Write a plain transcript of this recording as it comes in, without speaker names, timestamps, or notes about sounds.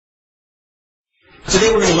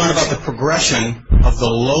Today we're going to learn about the progression of the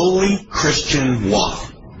lowly Christian walk.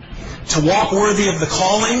 To walk worthy of the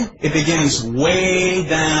calling, it begins way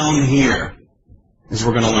down here, as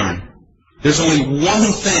we're going to learn. There's only one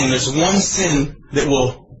thing, there's one sin that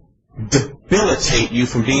will debilitate you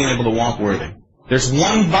from being able to walk worthy. There's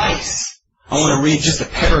one vice. I want to read just a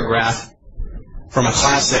paragraph from a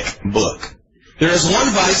classic book. There is one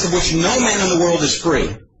vice of which no man in the world is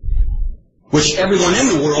free, which everyone in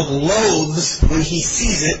the world loathes when he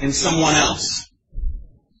sees it in someone else,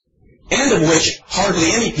 and of which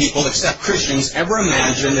hardly any people except Christians ever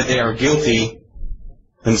imagine that they are guilty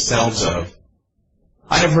themselves of.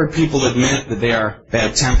 I have heard people admit that they are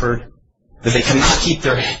bad-tempered, that they cannot keep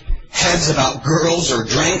their heads about girls or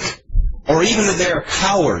drink, or even that they are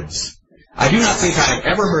cowards. I do not think I have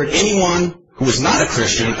ever heard anyone who is not a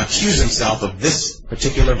Christian accuse himself of this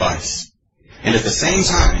particular vice. And at the same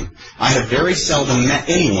time, I have very seldom met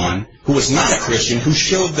anyone who was not a Christian who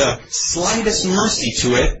showed the slightest mercy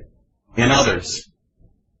to it in others.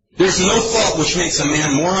 There's no fault which makes a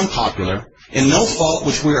man more unpopular, and no fault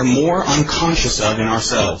which we are more unconscious of in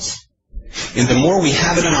ourselves. And the more we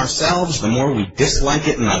have it in ourselves, the more we dislike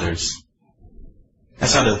it in others.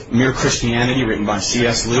 That's out of Mere Christianity, written by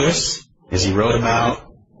C.S. Lewis, as he wrote about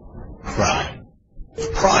pride.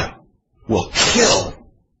 Pride will kill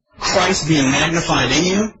Christ being magnified in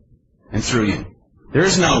you and through you. There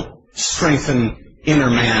is no strength in inner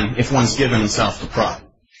man if one's given himself to pride.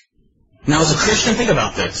 Now, as a Christian, think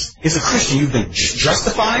about this. As a Christian, you've been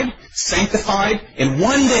justified, sanctified, and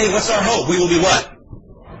one day, what's our hope? We will be what?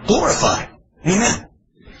 Glorified. Amen.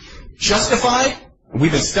 Justified,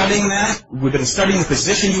 we've been studying that. We've been studying the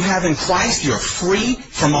position you have in Christ. You're free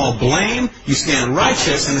from all blame. You stand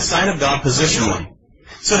righteous in the sight of God positionally.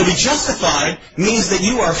 So to be justified means that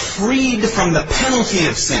you are freed from the penalty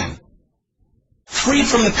of sin. Freed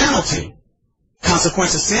from the penalty.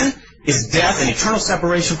 Consequence of sin is death and eternal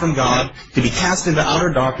separation from God, to be cast into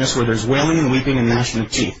outer darkness where there's wailing and weeping and gnashing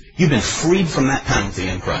of teeth. You've been freed from that penalty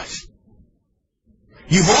in Christ.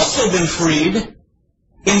 You've also been freed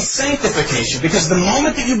in sanctification, because the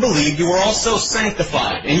moment that you believe, you are also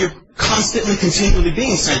sanctified, and you're constantly, continually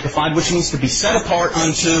being sanctified, which means to be set apart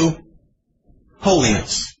unto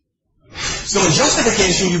holiness. So in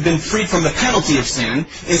justification, you've been freed from the penalty of sin.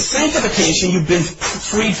 In sanctification, you've been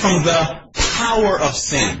freed from the power of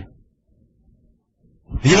sin.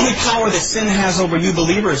 The only power that sin has over you,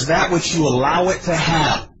 believer, is that which you allow it to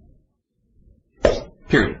have.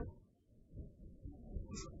 Period.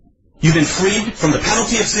 You've been freed from the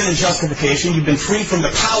penalty of sin in justification. You've been freed from the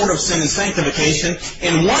power of sin in sanctification.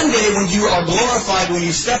 And one day when you are glorified, when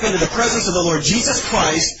you step into the presence of the Lord Jesus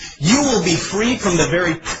Christ, you will be freed from the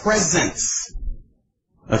very presence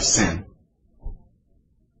of sin.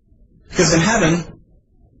 Because in heaven,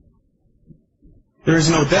 there is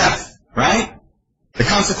no death, right? The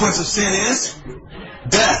consequence of sin is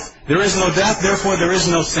death. There is no death, therefore there is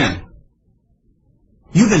no sin.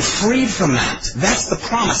 You've been freed from that. That's the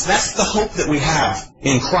promise. That's the hope that we have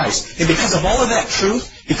in Christ. And because of all of that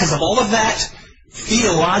truth, because of all of that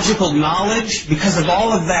theological knowledge, because of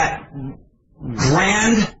all of that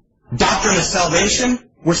grand doctrine of salvation,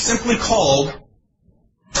 we're simply called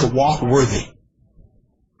to walk worthy.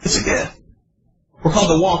 It's a gift. We're called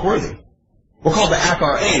to walk worthy. We're called to act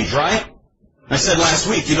our age, right? I said last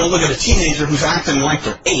week, you don't look at a teenager who's acting like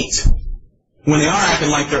they're 8. When they are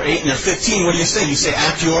acting like they're 8 and they're 15, what do you say? You say,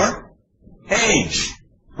 act your age.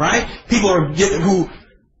 Right? People who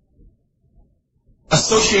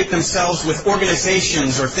associate themselves with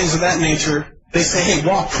organizations or things of that nature, they say, hey,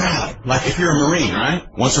 walk proud. Like if you're a Marine, right?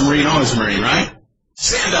 Once a Marine, always a Marine, right?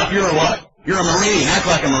 Stand up, you're a what? You're a Marine. Act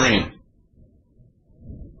like a Marine.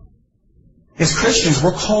 As Christians,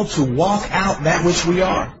 we're called to walk out that which we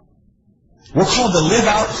are. We're called to live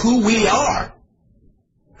out who we are.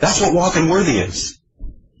 That's what walking worthy is.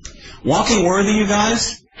 Walking worthy, you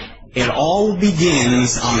guys, it all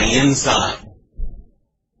begins on the inside.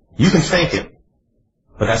 You can fake it,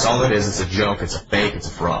 but that's all it is. It's a joke, it's a fake, it's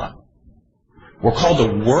a fraud. We're called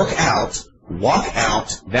to walk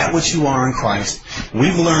out that which you are in Christ.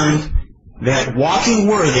 We've learned that walking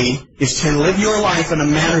worthy is to live your life in a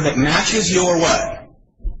manner that matches your what?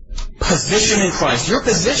 Position in Christ. Your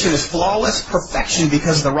position is flawless perfection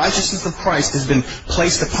because the righteousness of Christ has been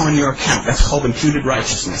placed upon your account. That's called imputed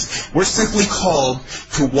righteousness. We're simply called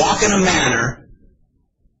to walk in a manner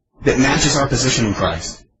that matches our position in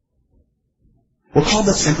Christ. We're called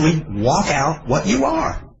to simply walk out what you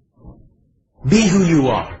are. Be who you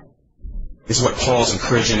are, is what Paul's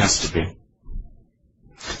encouraging us to be.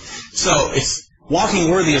 So, walking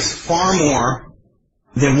worthy is far more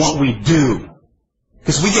than what we do.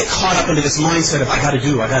 Because we get caught up into this mindset of, I gotta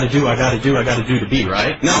do to be,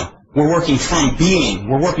 right? No. We're working from being.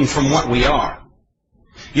 We're working from what we are.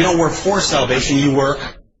 You don't work for salvation, you work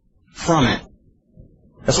from it.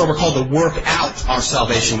 That's why we're called to work out our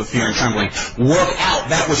salvation with fear and trembling. Work out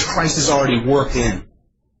that which Christ has already worked in.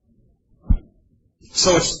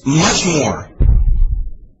 So it's much more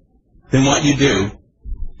than what you do.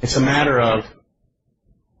 It's a matter of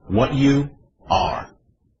what you are.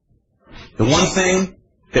 The one thing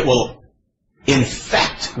that will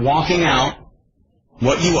infect walking out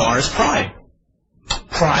what you are is pride.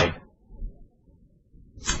 Pride.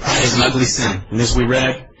 Pride is an ugly sin. And as we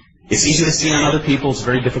read, it's easy to see on other people. It's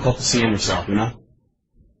very difficult to see in yourself, you know?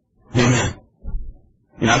 Amen.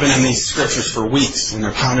 You know, I've been in these scriptures for weeks, and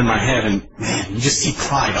they're pounding my head, and man, you just see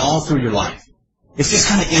pride all through your life. It's just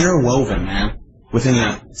kind of interwoven, man, within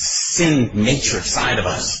the sin nature side of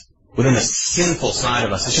us, within the sinful side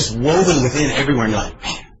of us. It's just woven within everywhere, and you're like,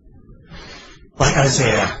 man. Like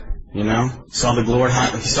Isaiah, you know, he saw the Lord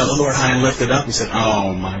high and lifted up. He said,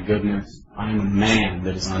 oh my goodness, I am a man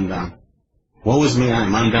that is undone. Woe is me, I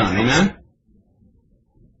am undone. Amen?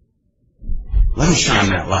 Let me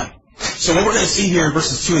shine that light. So what we're going to see here in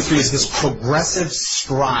verses 2 and 3 is this progressive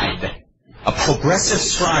stride. A progressive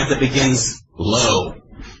stride that begins low.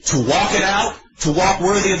 To walk it out, to walk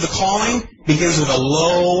worthy of the calling, begins with a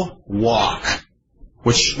low walk,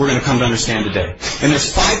 which we're going to come to understand today. And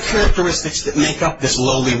there's 5 characteristics that make up this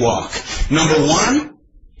lowly walk. Number 1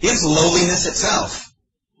 is lowliness itself.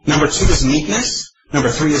 Number 2 is meekness. Number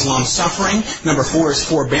 3 is long-suffering. Number 4 is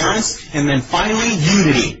forbearance. And then finally,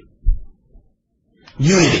 unity.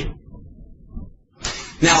 Unity.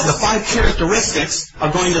 Now, the 5 characteristics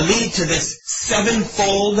are going to lead to this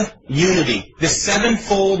sevenfold unity, this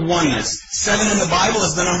sevenfold oneness. 7 in the Bible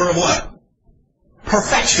is the number of what?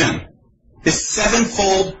 Perfection. This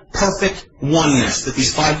sevenfold perfect oneness that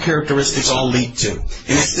these 5 characteristics all lead to. And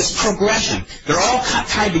it's this progression. They're all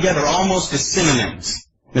tied together almost as synonyms.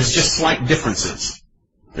 There's just slight differences.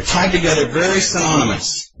 They're tied together very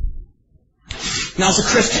synonymous. Now, as a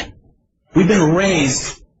Christian, we've been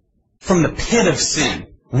raised from the pit of sin.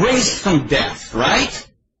 Raised from death, right?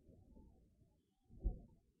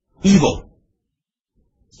 Evil.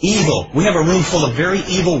 Evil. We have a room full of very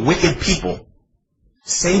evil, wicked people.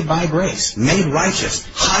 Saved by grace. Made righteous.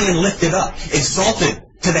 High and lifted up. Exalted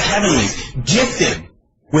to the heavenlies. Gifted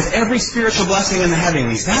with every spiritual blessing in the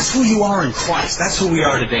heavenlies. That's who you are in Christ. That's who we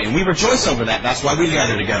are today. And we rejoice over that. That's why we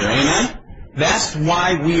gather together. Amen? That's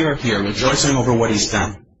why we are here, rejoicing over what He's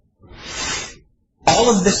done.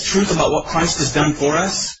 All of this truth about what Christ has done for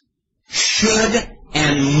us should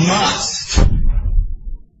and must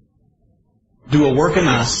do a work in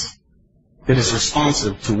us that is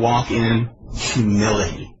responsive to walk in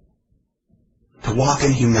humility. To walk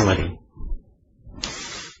in humility.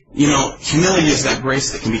 You know, humility is that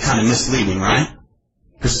grace that can be kind of misleading, right?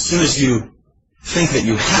 Because as soon as you think that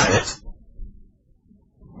you have it,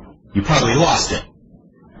 you probably lost it.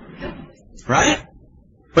 Right?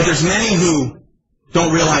 But there's many who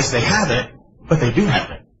don't realize they have it, but they do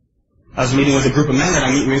have it. I was meeting with a group of men that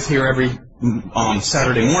I meet with here every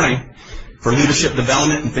Saturday morning for leadership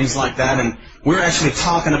development and things like that, and we're actually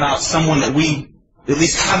talking about someone that we, at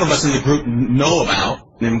least half of us in the group, know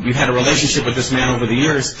about, and we've had a relationship with this man over the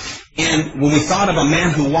years, and when we thought of a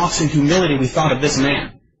man who walks in humility, we thought of this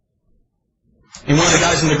man. And one of the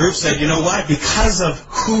guys in the group said, you know what, because of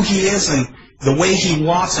who he is and the way he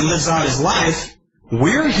walks and lives out his life,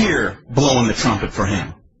 we're here blowing the trumpet for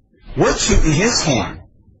him. We're tooting his horn.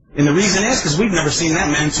 And the reason is because we've never seen that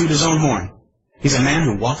man toot his own horn. He's a man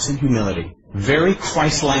who walks in humility. Very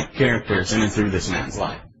Christ-like characters in and through this man's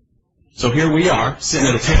life. So here we are, sitting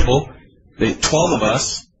at a table, the 12 of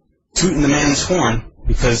us, tooting the man's horn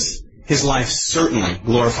because his life certainly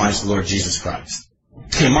glorifies the Lord Jesus Christ.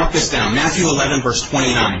 Okay, mark this down. Matthew 11, verse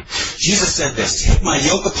 29. Jesus said this, "Take my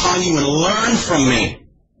yoke upon you and learn from me.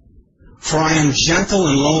 For I am gentle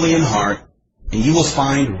and lowly in heart, and you will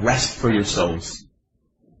find rest for your souls."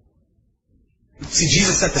 See,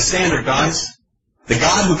 Jesus set the standard, guys. The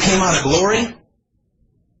God who came out of glory,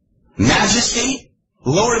 majesty,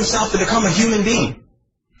 lowered himself to become a human being.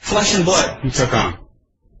 Flesh and blood he took on.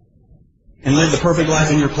 And lived the perfect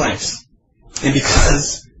life in your place. And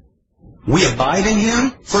because we abide in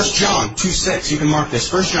him, 1 John 2:6, you can mark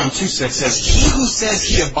this. 1 John 2:6 says, "He who says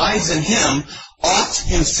he abides in him ought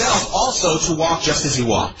himself also to walk just as he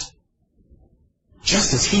walked."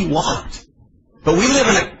 Just as he walked. But we live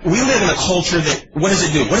in a culture that, what does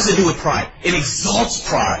it do? What does it do with pride? It exalts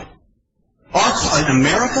pride. In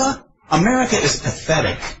America is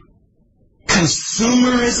pathetic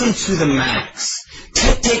Consumerism to the max.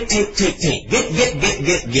 Take.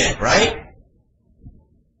 Get, right?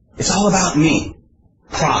 It's all about me.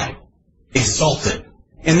 Pride. Exalted.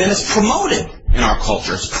 And then it's promoted in our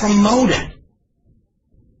culture. It's promoted.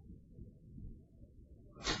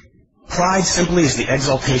 Pride simply is the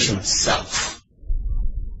exaltation of self.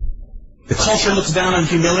 The culture looks down on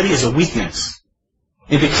humility as a weakness.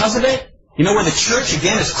 And because of it, you know where the church,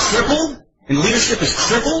 again, is crippled, and leadership is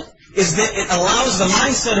crippled, is that it allows the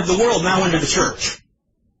mindset of the world now into the church.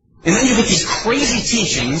 And then you get these crazy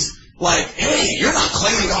teachings like, hey, you're not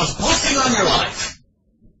claiming God's blessing on your life.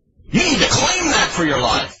 You need to claim that for your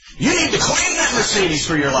life. You need to claim that Mercedes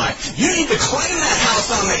for your life. You need to claim that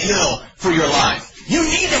house on the hill for your life. You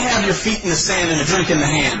need to have your feet in the sand and a drink in the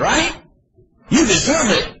hand, right? You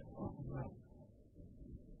deserve it.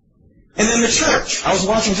 And then the church. I was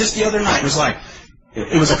watching just the other night.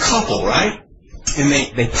 It was a couple, right? And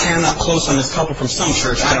they pan up close on this couple from some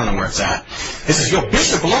church. I don't know where it's at. It says,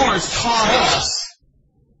 Bishop Lawrence taught us.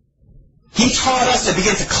 He taught us to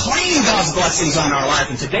begin to claim God's blessings on our life.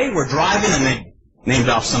 And today we're driving and they named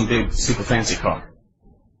off some big, super fancy car.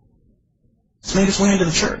 It's made its way into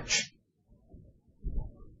the church.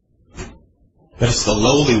 But it's the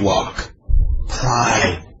lowly walk.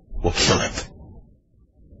 Pride will kill it.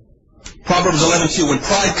 Proverbs 11:2, when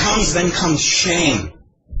pride comes, then comes shame.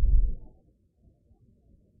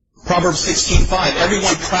 Proverbs 16:5,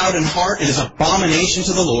 everyone proud in heart, it is abomination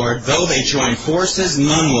to the Lord. Though they join forces,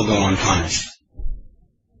 none will go unpunished.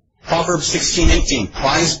 Proverbs 16:18,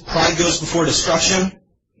 pride goes before destruction,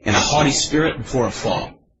 and a haughty spirit before a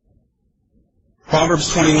fall. Proverbs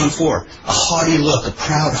 21:4, a haughty look, a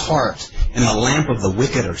proud heart, and the lamp of the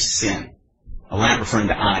wicked are sin. A lamp referring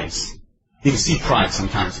to eyes. You can see pride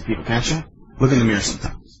sometimes in people, can't you? Look in the mirror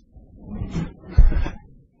sometimes.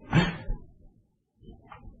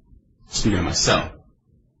 Speaking of myself.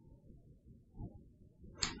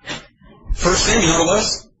 First sin, you know what it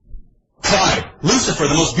was? Pride. Lucifer,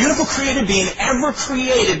 the most beautiful created being ever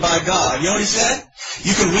created by God. You know what he said?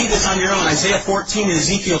 You can read this on your own. Isaiah 14 and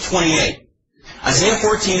Ezekiel 28. Isaiah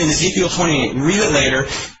 14 and Ezekiel 28. Read it later.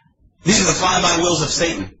 These are the 5 I wills of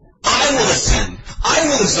Satan. I will ascend. I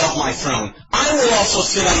will exalt my throne. I will also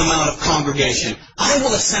sit on the mount of congregation. I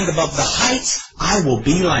will ascend above the heights. I will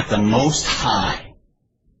be like the Most High.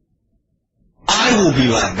 I will be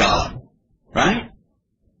like God. Right?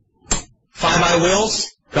 5 I wills.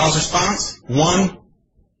 God's response. 1,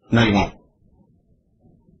 no you won't.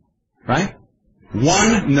 Right?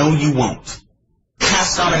 1, no you won't.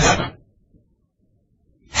 Cast out of heaven.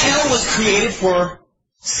 Hell was created for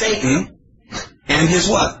Satan and his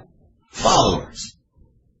what? Followers.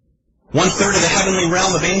 1/3 of the heavenly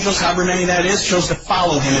realm of angels, however many that is, chose to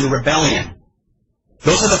follow him in rebellion.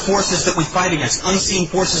 Those are the forces that we fight against. Unseen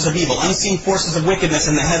forces of evil, unseen forces of wickedness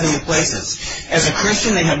in the heavenly places. As a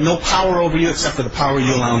Christian, they have no power over you except for the power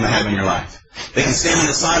you allow them to have in your life. They can stand on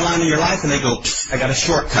the sideline of your life and they go, I got a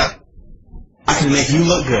shortcut. I can make you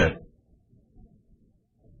look good.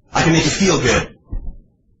 I can make you feel good.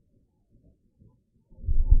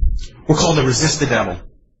 We're called to resist the devil.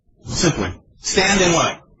 Simply. Stand and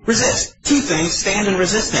what? Resist. 2 things. Stand and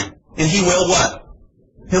resist him. And he will what?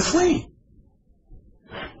 He'll flee.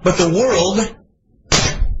 But the world,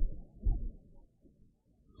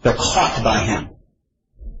 they're caught by him.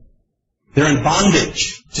 They're in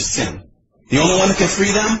bondage to sin. The only one that can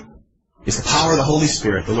free them is the power of the Holy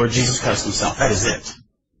Spirit, the Lord Jesus Christ himself. That is it.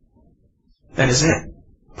 That is it.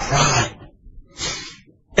 Pride.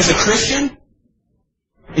 As a Christian,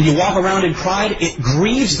 and you walk around in pride, it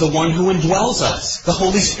grieves the one who indwells us, the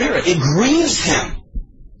Holy Spirit. It grieves him.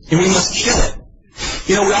 And we must kill it.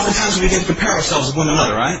 You know, oftentimes we begin to compare ourselves with one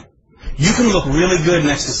another, right? You can look really good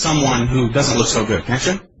next to someone who doesn't look so good, can't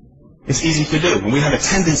you? It's easy to do. And we have a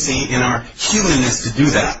tendency in our humanness to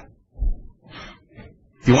do that.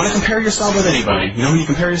 If you want to compare yourself with anybody, you know who you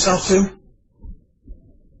compare yourself to?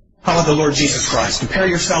 How about the Lord Jesus Christ? Compare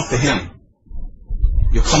yourself to him.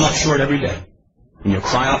 You'll come up short every day. And you'll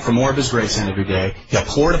cry out for more of his grace in every day. He'll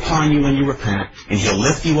pour it upon you when you repent, and he'll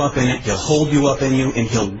lift you up in it, he'll hold you up in you, and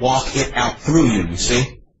he'll walk it out through you, you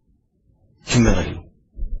see? Humility.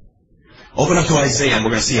 Open up to Isaiah, and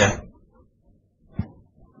we're going to see a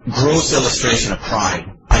gross illustration of pride.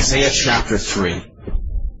 Isaiah chapter 3.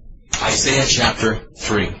 Isaiah chapter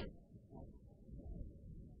 3.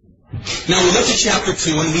 Now we looked at chapter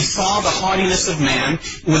 2, and we saw the haughtiness of man.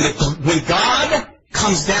 When God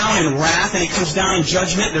comes down in wrath and he comes down in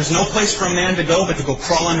judgment, there's no place for a man to go but to go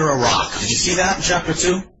crawl under a rock. Did you see that in chapter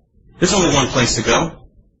 2? There's only one place to go.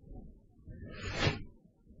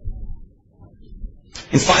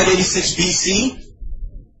 In 586 BC,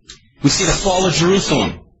 We see the fall of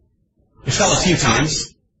Jerusalem. It fell a few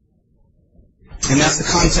times. And that's the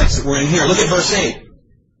context that we're in here. Look at verse 8.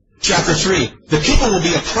 Chapter 3. The people will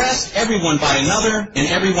be oppressed, everyone by another, and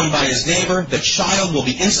everyone by his neighbor. The child will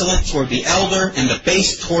be insolent toward the elder, and the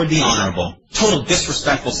base toward the honorable. Total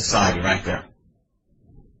disrespectful society right there.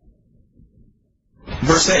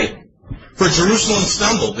 Verse 8. For Jerusalem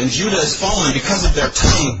stumbled, and Judah is fallen because of their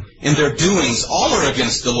tongue and their doings. All are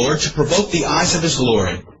against the Lord to provoke the eyes of his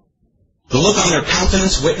glory. The look on their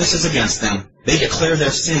countenance witnesses against them. They declare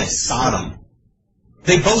their sin as Sodom.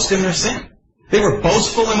 They boast in their sin. They were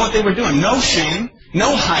boastful in what they were doing. No shame,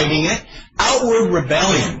 no hiding it, outward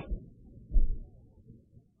rebellion.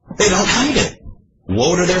 They don't hide it.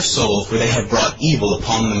 Woe to their soul, for they have brought evil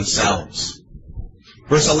upon themselves.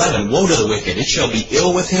 Verse 11, woe to the wicked, it shall be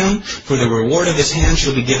ill with him, for the reward of his hand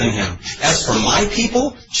shall be given him. As for my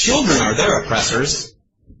people, children are their oppressors,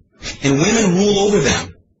 and women rule over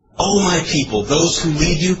them. O my people, those who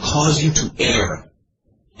lead you cause you to err,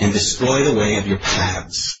 and destroy the way of your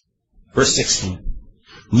paths. Verse 16.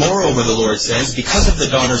 Moreover, the Lord says, because of the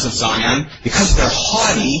daughters of Zion, because they're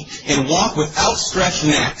haughty and walk with outstretched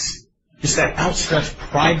necks. Just that outstretched,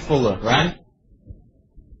 prideful look, right?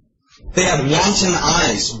 They have wanton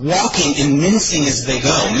eyes, walking and mincing as they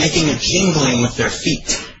go, making a jingling with their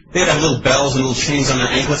feet. They'd have little bells and little chains on their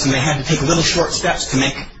anklets, and they had to take little short steps to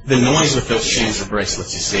make the noise with those chains or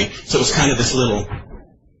bracelets, you see. So it was kind of this little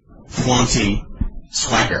flaunty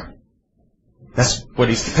swagger. That's what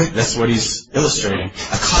he's illustrating.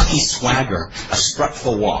 A cocky swagger, a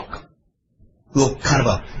strutful walk. A little kind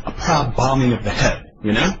of a proud bobbing of the head,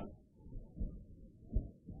 you know?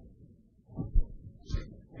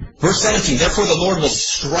 Verse 17, therefore the Lord will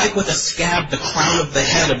strike with a scab the crown of the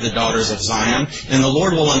head of the daughters of Zion, and the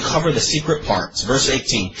Lord will uncover the secret parts. Verse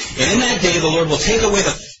 18, and in that day the Lord will take away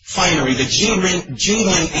the finery, the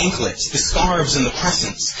jingling anklets, the scarves and the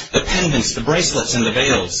crescents, the pendants, the bracelets and the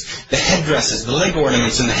veils, the headdresses, the leg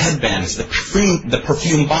ornaments and the headbands, the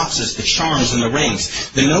perfume boxes, the charms and the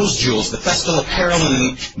rings, the nose jewels, the festal apparel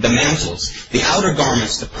and the mantles, the outer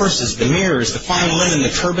garments, the purses, the mirrors, the fine linen, the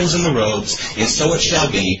turbans and the robes. And so it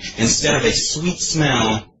shall be, instead of a sweet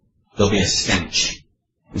smell, there'll be a stench.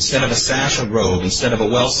 Instead of a sash, a robe. Instead of a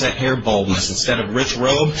well-set hair, baldness. Instead of rich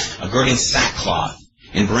robe, a girding sackcloth.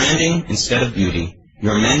 In branding, instead of beauty,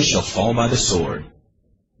 your men shall fall by the sword.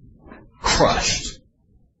 Crushed.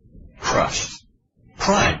 Crushed.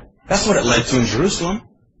 Pride. That's what it led to in Jerusalem.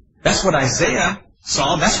 That's what Isaiah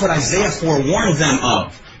saw. That's what Isaiah forewarned them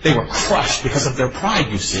of. They were crushed because of their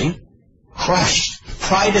pride, you see. Crushed.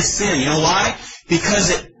 Pride is sin. You know why? Because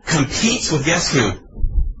it competes with, guess who?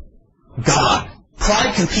 God.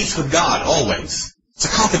 Pride competes with God, always. It's a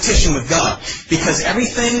competition with God. Because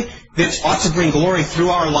everything that ought to bring glory through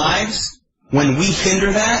our lives, when we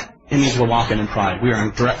hinder that, it means we're walking in pride. We are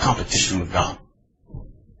in direct competition with God.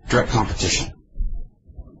 Direct competition.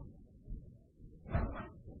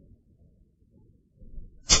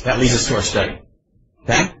 That leads us to our study.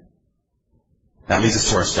 Okay? That leads us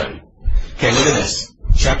to our study. Okay, look at this.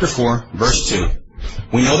 Chapter 4, verse 2.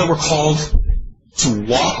 We know that we're called to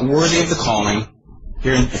walk worthy of the calling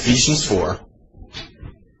here in Ephesians 4.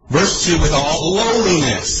 Verse 2, with all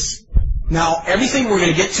lowliness. Now, everything we're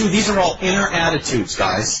going to get to, these are all inner attitudes,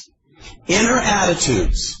 guys. Inner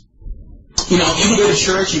attitudes. You know, you can go to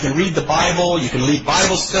church, you can read the Bible, you can lead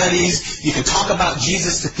Bible studies, you can talk about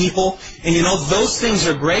Jesus to people, and you know, those things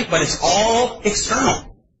are great, but it's all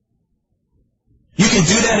external. You can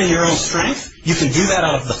do that in your own strength, you can do that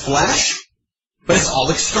out of the flesh, but it's all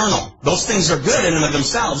external. Those things are good in and of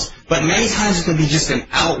themselves, but many times it can be just an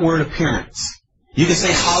outward appearance. You can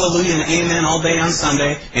say hallelujah and amen all day on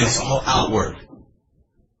Sunday, and it's all outward.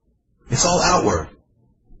 It's all outward.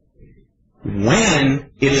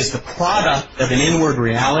 When it is the product of an inward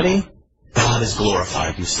reality, God is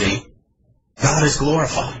glorified, you see. God is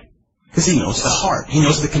glorified. Because He knows the heart. He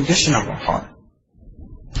knows the condition of our heart.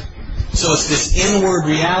 So it's this inward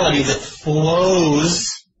reality that flows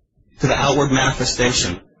to the outward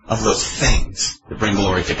manifestation of those things that bring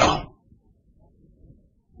glory to God.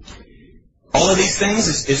 All of these things,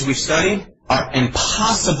 as we've studied, are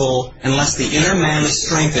impossible unless the inner man is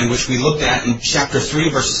strengthened, which we looked at in chapter 3,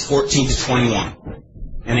 verses 14 to 21.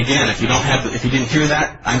 And again, if you didn't hear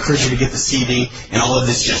that, I encourage you to get the CD, and all of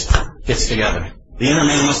this just gets together. The inner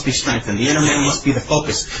man must be strengthened. The inner man must be the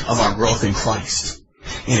focus of our growth in Christ.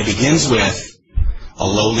 And it begins with a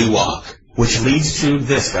lowly walk, which leads to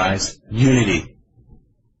this, guys, unity.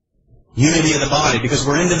 Unity of the body, because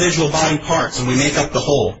we're individual body parts, and we make up the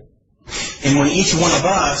whole. And when each one of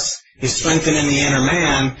us is strengthened in the inner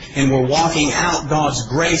man, and we're walking out God's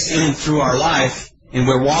grace in and through our life, and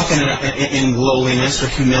we're walking in lowliness or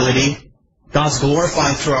humility, God's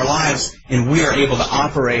glorified through our lives, and we are able to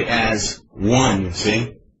operate as one, you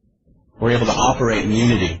see? We're able to operate in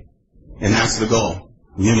unity. And that's the goal.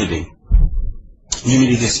 Unity.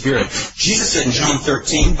 Unity of the Spirit. Jesus said in John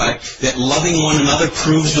 13 that loving one another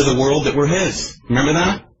proves to the world that we're His. Remember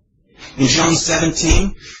that? In John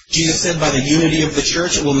 17, Jesus said by the unity of the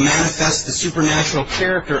church it will manifest the supernatural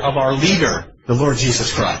character of our leader, the Lord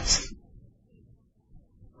Jesus Christ.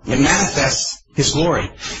 It manifests His glory.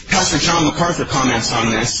 Pastor John MacArthur comments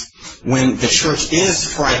on this. When the church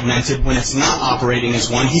is fragmented, when it's not operating as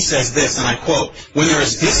one, he says this, and I quote, "When there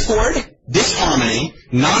is discord, disharmony,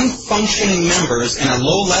 non-functioning members, and a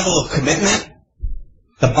low level of commitment,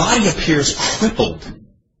 the body appears crippled,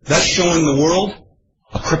 thus showing the world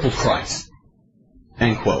a crippled Christ."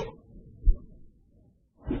 End quote.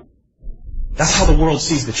 That's how the world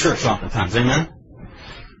sees the church oftentimes, amen?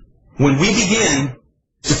 When we begin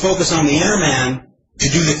to focus on the inner man, to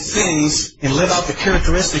do the things and live out the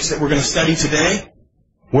characteristics that we're going to study today,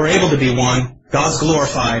 we're able to be one. God's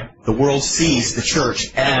glorified. The world sees the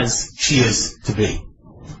church as she is to be,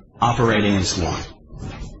 operating as one.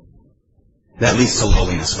 That leads to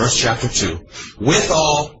lowliness. Verse chapter 2. With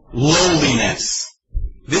all lowliness.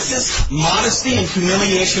 This is modesty and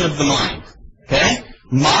humiliation of the mind. Okay?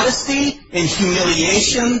 Modesty and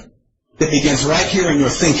humiliation that begins right here in your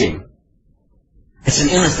thinking. It's an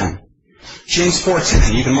inner thing. James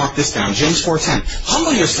 4:10, you can mark this down. James 4:10.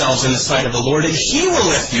 Humble yourselves in the sight of the Lord, and He will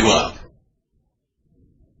lift you up.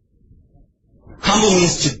 Humble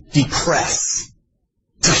means to depress,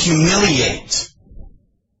 to humiliate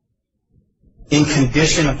in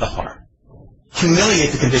condition of the heart.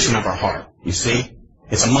 Humiliate the condition of our heart, you see?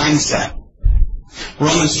 It's a mindset.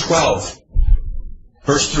 Romans 12,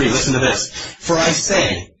 verse 3, listen to this. "For I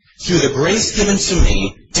say, through the grace given to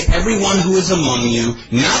me, to everyone who is among you,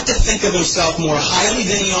 not to think of himself more highly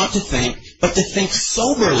than he ought to think, but to think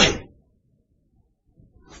soberly.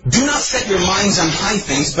 Do not set your minds on high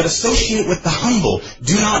things, but associate with the humble.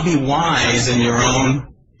 Do not be wise in your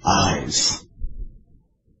own eyes."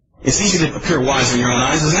 It's easy to appear wise in your own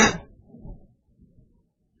eyes, isn't it?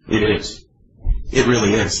 It is. It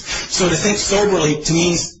really is. So to think soberly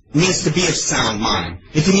means to be of sound mind.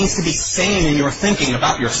 It means to be sane in your thinking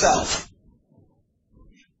about yourself.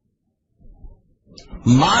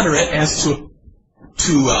 Moderate as to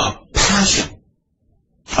passion,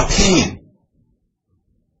 opinion.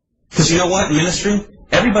 Because you know what, in ministry,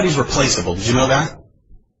 everybody's replaceable. Did you know that?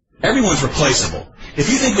 Everyone's replaceable. If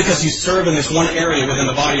you think because you serve in this one area within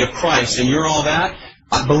the body of Christ and you're all that,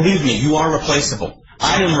 believe me, you are replaceable.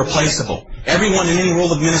 I am replaceable. Everyone in any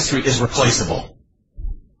role of ministry is replaceable.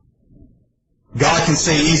 God can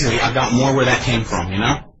say easily, "I've got more where that came from," you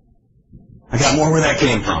know? I got more where that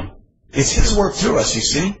came from. It's His work through us, you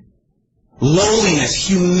see. Lowliness,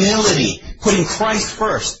 humility, putting Christ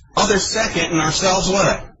first, others second, and ourselves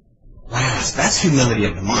what? Last. That's humility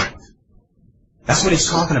of the mind. That's what he's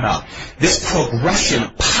talking about. This progression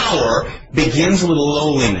of power begins with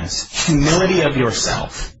lowliness, humility of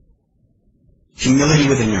yourself. Humility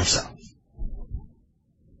within yourself.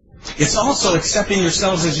 It's also accepting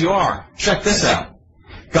yourselves as you are. Check this out.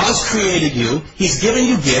 God's created you. He's given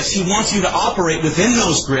you gifts. He wants you to operate within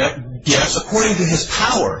those gifts according to His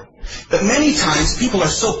power. But many times people are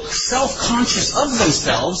so self-conscious of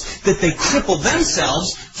themselves that they cripple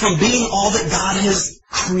themselves from being all that God has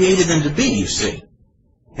created them to be, you see.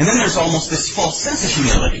 And then there's almost this false sense of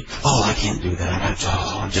humility. Oh, I can't do that.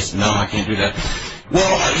 I can't do that.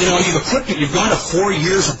 Well, you've gone to 4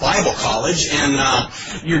 years of Bible college, and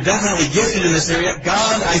you're definitely gifted in this area.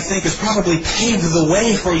 God, I think, has probably paved the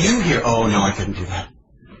way for you here. Oh, no, I couldn't do that.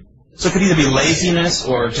 So it could either be laziness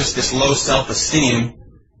or just this low self-esteem,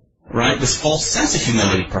 right? This false sense of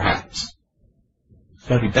humility, perhaps. It's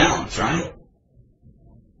got to be balanced, right?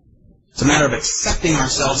 It's a matter of accepting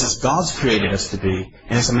ourselves as God's created us to be,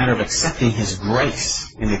 and it's a matter of accepting His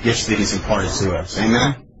grace in the gifts that He's imparted to us.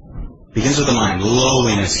 Amen? Begins with the mind.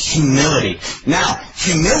 Lowliness, humility. Now,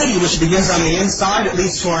 humility, which begins on the inside, it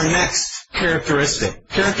leads to our next characteristic.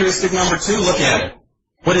 Characteristic number 2, look at it.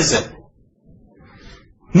 What is it?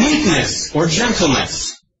 Meekness or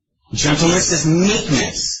gentleness. Gentleness is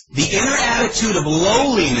meekness. The inner attitude of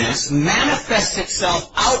lowliness manifests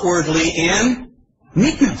itself outwardly in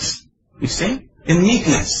meekness. You see? In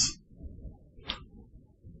meekness.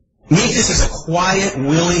 Meekness is a quiet,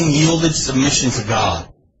 willing, yielded submission to God.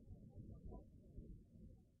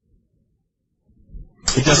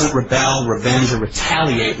 It doesn't rebel, revenge, or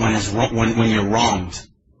retaliate when you're wronged.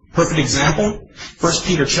 Perfect example, 1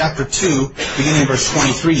 Peter chapter 2, beginning in verse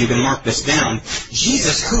 23, you can mark this down.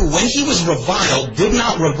 Jesus, who, when he was reviled, did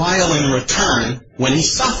not revile in return when he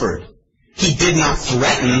suffered. He did not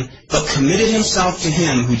threaten, but committed himself to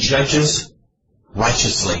him who judges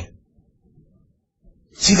righteously.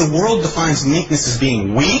 See, the world defines meekness as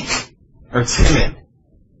being weak or timid.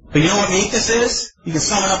 But you know what meekness is? You can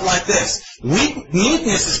sum it up like this.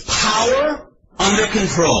 Meekness is power under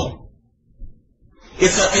control.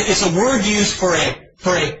 It's a word used for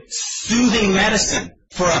a soothing medicine,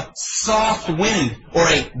 for a soft wind, or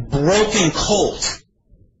a broken colt.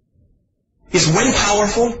 Is wind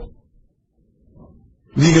powerful?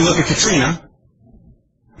 You can look at Katrina.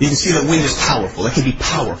 You can see that wind is powerful. It can be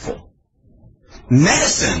powerful.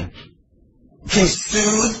 Medicine can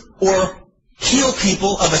soothe or heal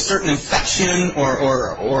people of a certain infection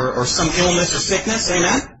or some illness or sickness.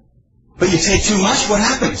 Amen? But you take too much, what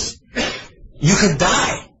happens? You could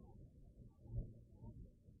die.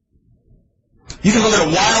 You can look at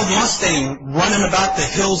a wild Mustang running about the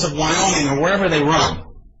hills of Wyoming or wherever they run.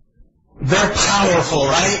 They're powerful,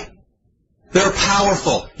 right? They're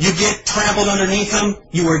powerful. You get trampled underneath them,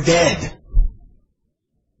 you are dead.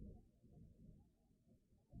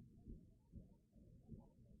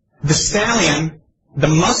 The stallion, the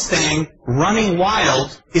Mustang, running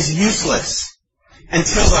wild is useless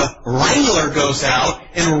until the wrangler goes out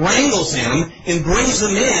and wrangles him and brings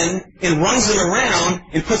him in and runs him around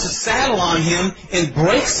and puts a saddle on him and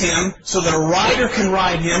breaks him so that a rider can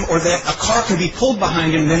ride him or that a car can be pulled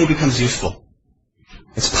behind him, and then he becomes useful.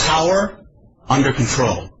 It's power under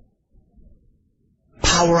control.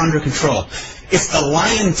 Power under control. It's the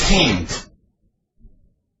lion tamed.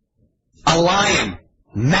 A lion,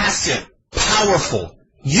 massive, powerful,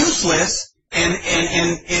 useless, and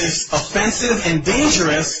is offensive and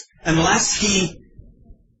dangerous unless he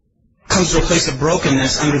comes to a place of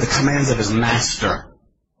brokenness under the commands of his master.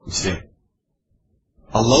 You see,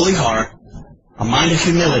 a lowly heart, a mind of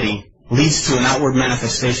humility leads to an outward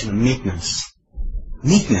manifestation of meekness.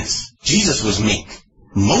 Meekness. Jesus was meek.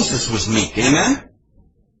 Moses was meek. Amen?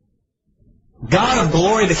 God of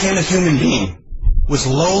glory became a human being, was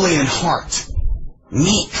lowly in heart,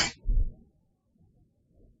 meek.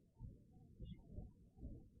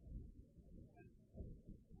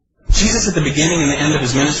 Jesus at the beginning and the end of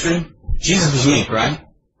his ministry, Jesus was meek, right?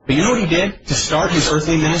 But you know what he did to start his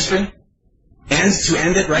earthly ministry and to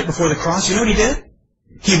end it right before the cross? You know what he did?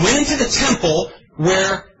 He went into the temple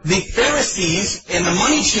where the Pharisees and the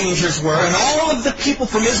money changers were, and all of the people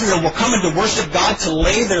from Israel were coming to worship God to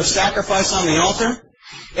lay their sacrifice on the altar.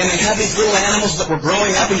 And they had these little animals that were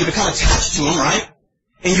growing up, and you become attached to them, right?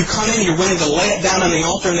 And you come in, you're willing to lay it down on the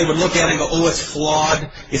altar, and they would look at it and go, oh, it's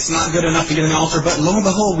flawed. It's not good enough to get on the altar. But lo and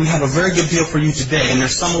behold, we have a very good deal for you today. And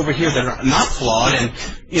there's some over here that are not flawed. And,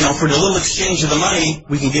 you know, for the little exchange of the money,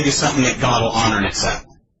 we can give you something that God will honor and accept.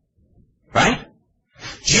 Right?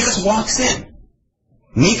 Jesus walks in.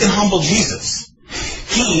 Meek and humble Jesus.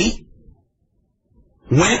 He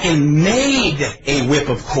went and made a whip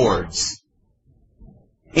of cords.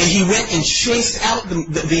 And he went and chased out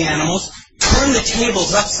the animals, turned the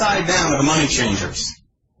tables upside down of the money changers.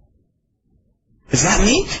 Is that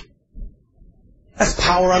meek? That's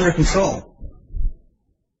power under control.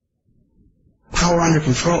 Power under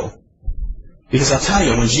control. Because I'll tell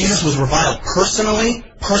you, when Jesus was reviled personally,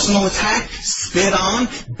 personal attack, spit on,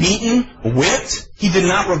 beaten, whipped, he did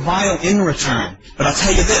not revile in return. But I'll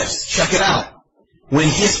tell you this, check it out. When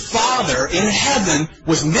his Father in heaven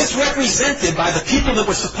was misrepresented by the people that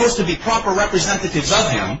were supposed to be proper representatives of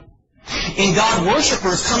him, and God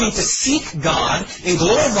worshippers coming to seek God and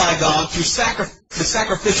glorify God through the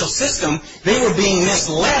sacrificial system, they were being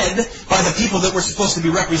misled by the people that were supposed to be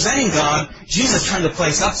representing God. Jesus turned the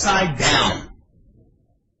place upside down.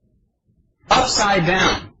 Upside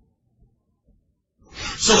down.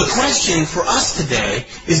 So the question for us today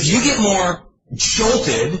is, do you get more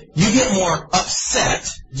jolted, you get more upset,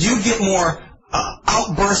 you get more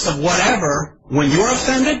outbursts of whatever when you're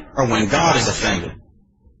offended or when God is offended?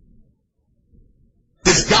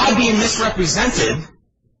 Does God being misrepresented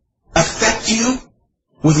affect you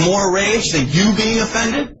with more rage than you being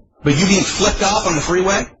offended, but you being flipped off on the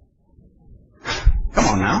freeway? Come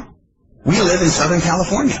on now. We live in Southern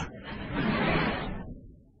California.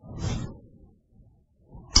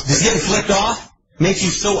 Does getting flipped off make you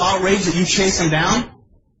so outraged that you chase him down?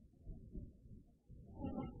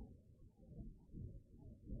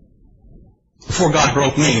 Before God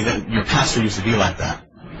broke me, that your pastor used to be like that.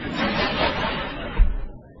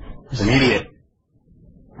 He was an idiot.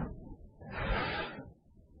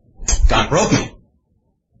 God broke me.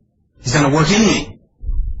 He's going to work in me.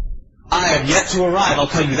 I have yet to arrive, I'll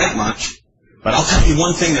tell you that much. But I'll tell you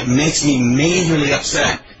one thing that makes me majorly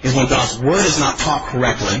upset is when God's Word is not taught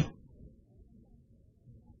correctly.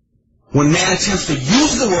 When man attempts to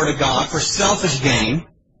use the Word of God for selfish gain,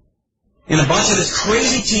 and a bunch of this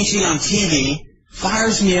crazy teaching on TV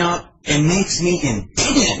fires me up and makes me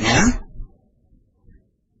indignant, man.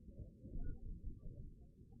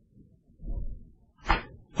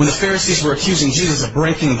 When the Pharisees were accusing Jesus of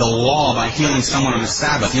breaking the law by healing someone on the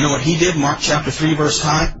Sabbath, you know what he did? Mark chapter 3, verse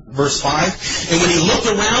 5. And when he looked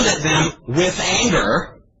around at them with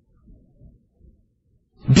anger,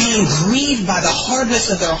 being grieved by the hardness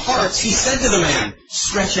of their hearts, he said to the man,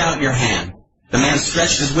 "Stretch out your hand." The man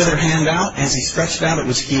stretched his withered hand out. As he stretched out, it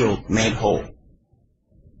was healed, made whole.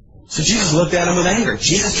 So Jesus looked at him with anger.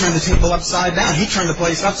 Jesus turned the table upside down. He turned the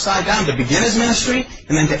place upside down to begin his ministry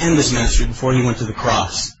and then to end his ministry before he went to the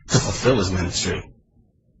cross to fulfill his ministry.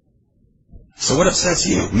 So what upsets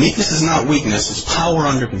you? Meekness is not weakness. It's power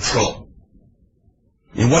under control.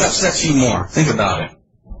 And what upsets you more? Think about it.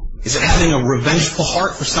 Is it having a revengeful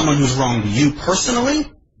heart for someone who's wronged you personally?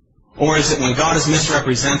 Or is it when God is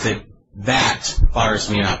misrepresented? That fires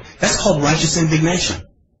me up. That's called righteous indignation.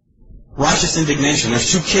 Righteous indignation.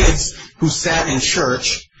 There's two kids who sat in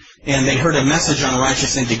church and they heard a message on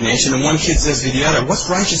righteous indignation, and one kid says to the other, "What's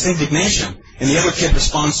righteous indignation?" And the other kid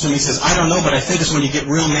responds to him, he says, "I don't know, but I think it's when you get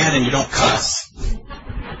real mad and you don't cuss."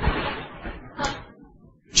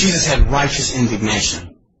 Jesus had righteous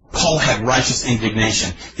indignation. Paul had righteous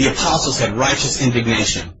indignation. The apostles had righteous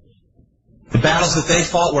indignation. The battles that they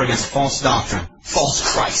fought were against false doctrine, false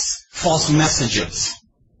Christ, false messages.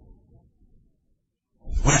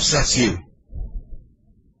 What upsets you?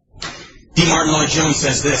 D. Martin Lloyd-Jones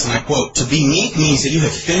says this, and I quote, "To be meek means that you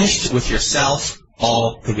have finished with yourself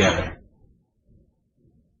altogether."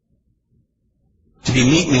 To be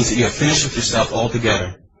meek means that you have finished with yourself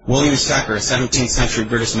altogether. William Secker, a 17th century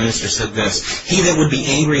British minister, said this, "He that would be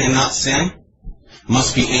angry and not sin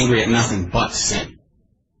must be angry at nothing but sin."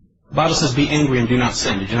 The Bible says be angry and do not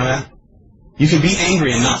sin. Did you know that? You can be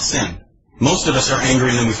angry and not sin. Most of us are angry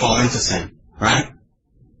and then we fall into sin, right?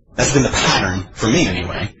 That's been the pattern, for me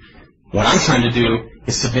anyway. What I'm trying to do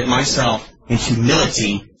is submit myself in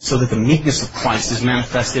humility so that the meekness of Christ is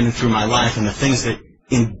manifested in through my life, and the things that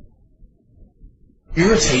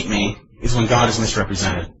irritate me is when God is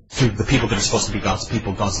misrepresented through the people that are supposed to be God's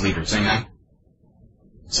people, God's leaders. Amen?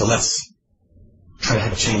 So let's try to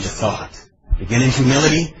have a change of thought. Begin in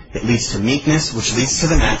humility. It leads to meekness, which leads to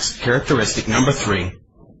the next characteristic, number 3,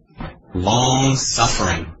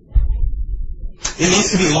 long-suffering. It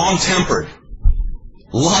means to be long-tempered.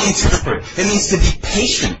 Long-tempered. It means to be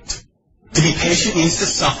patient. To be patient means to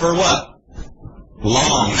suffer what?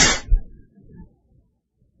 Long.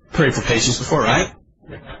 Prayed for patience before, right?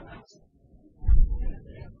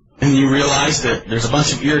 And you realize that there's a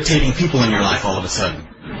bunch of irritating people in your life all of a sudden.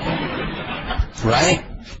 Right?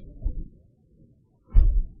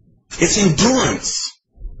 It's endurance.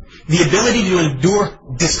 The ability to endure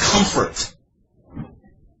discomfort.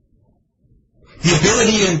 The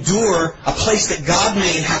ability to endure a place that God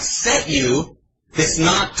may have set you that's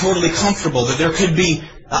not totally comfortable, that there could be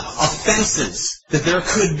offenses, that there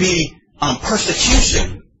could be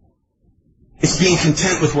persecution. It's being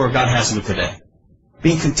content with where God has you today.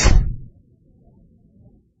 Being content.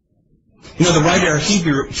 You know, the writer of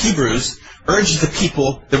Hebrews urged the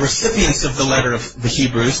people, the recipients of the letter of the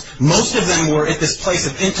Hebrews, most of them were at this place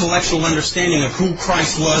of intellectual understanding of who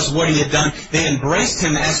Christ was, what He had done. They embraced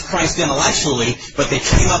Him as Christ intellectually, but they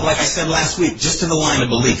came up, like I said last week, just to the line of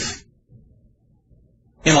belief.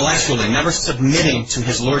 Intellectually, never submitting to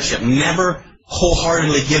His Lordship, never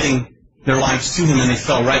wholeheartedly giving their lives to Him, and they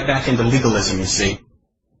fell right back into legalism, you see.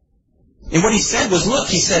 And what He said was, look,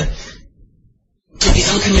 He said, to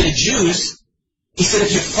these uncommitted Jews, He said,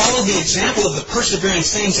 if you follow the example of the persevering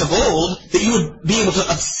saints of old, that you would be able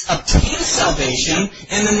to obtain salvation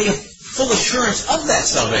and then the full assurance of that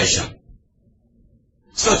salvation.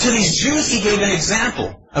 So to these Jews, He gave an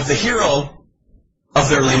example of the hero of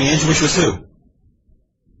their lineage, which was who?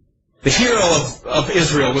 The hero of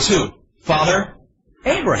Israel was who? Father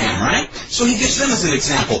Abraham, right? So He gives them as an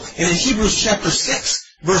example. And in Hebrews chapter 6,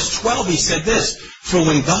 verse 12, He said this, "For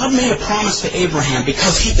when God made a promise to Abraham,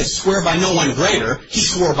 because He could swear by no one greater, He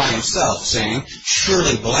swore by Himself, saying,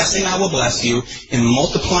 Surely blessing I will bless you, and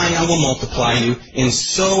multiplying I will multiply you. And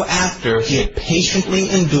so after He had patiently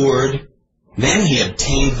endured, then He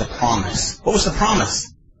obtained the promise." What was the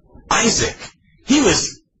promise? Isaac. He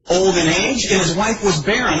was old in age, and his wife was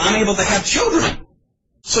barren, unable to have children.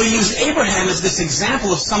 So He used Abraham as this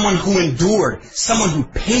example of someone who endured, someone who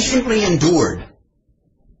patiently endured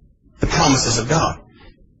the promises of God.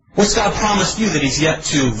 What's God promised you that He's yet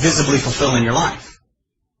to visibly fulfill in your life?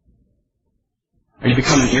 Are you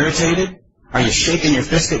becoming irritated? Are you shaking your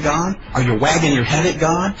fist at God? Are you wagging your head at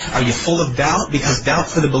God? Are you full of doubt? Because doubt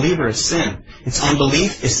for the believer is sin. It's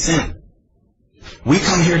unbelief is sin. We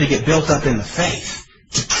come here to get built up in the faith,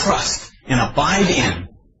 to trust and abide in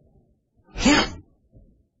Him.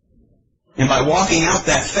 And by walking out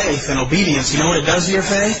that faith and obedience, you know what it does to your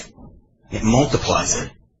faith? It multiplies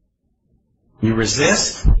it. You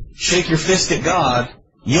resist, shake your fist at God,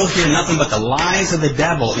 you'll hear nothing but the lies of the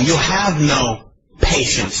devil, and you'll have no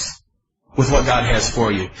patience with what God has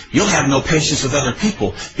for you. You'll have no patience with other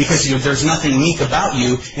people because there's nothing meek about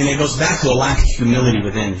you, and it goes back to a lack of humility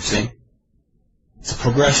within you, see? It's a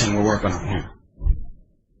progression we're working on here.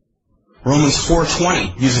 Romans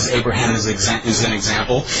 4:20 uses Abraham as an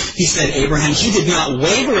example. He said, Abraham, he did not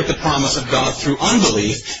waver at the promise of God through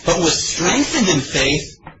unbelief, but was strengthened in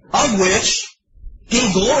faith, of which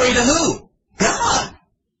gave glory to who? God.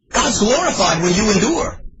 God's glorified when you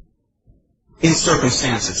endure in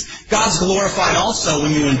circumstances. God's glorified also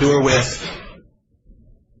when you endure with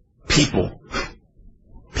people.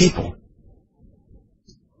 People.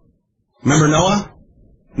 Remember Noah?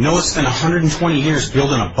 Noah spent 120 years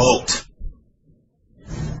building a boat.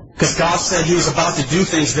 Because God said He was about to do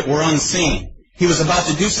things that were unseen. He was about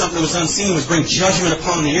to do something that was unseen, was bring judgment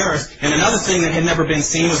upon the earth. And another thing that had never been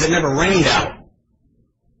seen was it never rained out.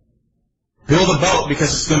 Build a boat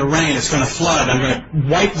because it's going to rain, it's going to flood. I'm going to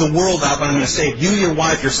wipe the world out, but I'm going to save you, your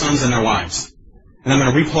wife, your sons, and their wives. And I'm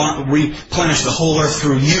going to replenish the whole earth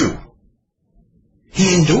through you.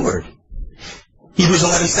 He endured. Hebrews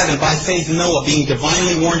 11:7, by faith Noah, being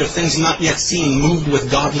divinely warned of things not yet seen, moved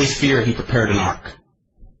with godly fear, he prepared an ark.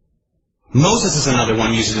 Moses is another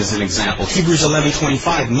one used as an example. Hebrews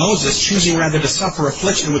 11:25, Moses, choosing rather to suffer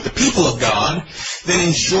affliction with the people of God than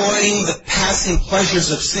enjoying the passing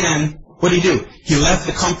pleasures of sin, what did he do? He left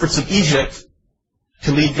the comforts of Egypt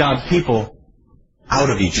to lead God's people out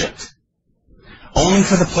of Egypt. Only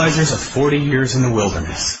for the pleasures of 40 years in the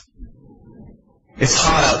wilderness. It's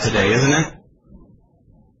hot out today, isn't it?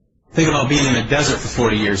 Think about being in a desert for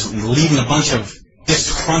 40 years and leaving a bunch of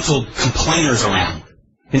disgruntled complainers around.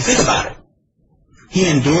 And think about it. He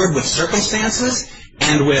endured with circumstances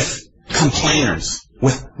and with complainers,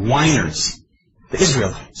 with whiners. The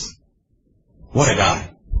Israelites. What a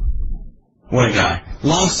guy. What a guy.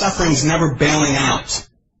 Long-suffering is never bailing out.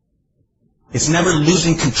 It's never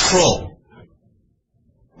losing control.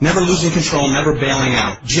 Never losing control, never bailing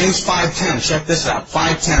out. James 5:10, check this out.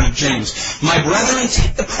 5:10 of James. My brethren,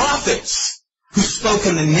 take the prophets who spoke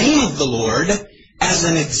in the name of the Lord as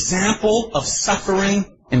an example of suffering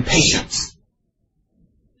and patience.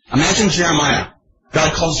 Imagine Jeremiah.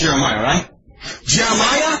 God calls Jeremiah, right?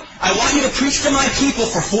 Jeremiah, I want you to preach to my people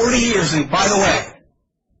for 40 years, and by the way,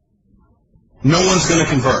 no one's going to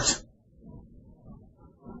convert.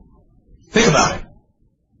 Think about it.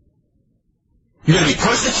 You're going to be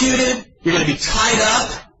persecuted. You're going to be tied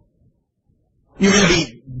up. You're going to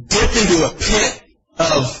be dipped into a pit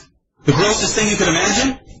of the grossest thing you can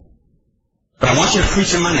imagine. But I want you to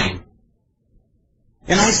preach in my name.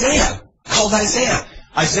 And Isaiah, called Isaiah.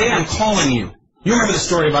 Isaiah, I'm calling you. You remember the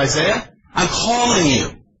story of Isaiah? I'm calling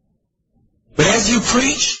you. But as you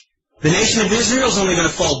preach, the nation of Israel is only going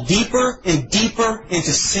to fall deeper and deeper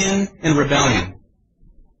into sin and rebellion.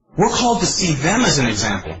 We're called to see them as an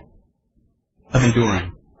example of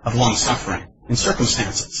enduring, of long-suffering in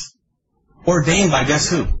circumstances. Ordained by guess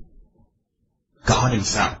who? God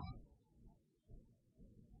Himself.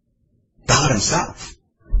 God Himself.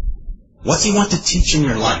 What's He want to teach in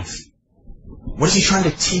your life? What is He trying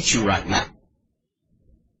to teach you right now?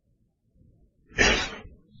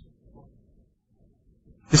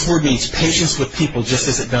 This word means patience with people just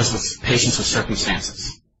as it does with patience with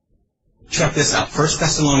circumstances. Check this out. 1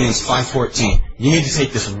 Thessalonians 5:14. You need to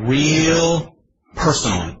take this real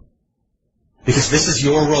personally, because this is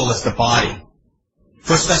your role as the body.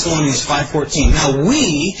 1 Thessalonians 5:14. Now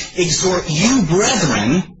we exhort you,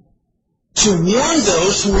 brethren, to warn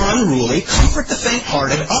those who are unruly, comfort the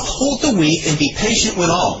faint-hearted, uphold the weak, and be patient with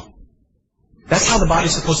all. That's how the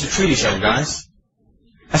body's supposed to treat each other, guys.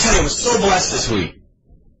 I tell you, I was so blessed this week.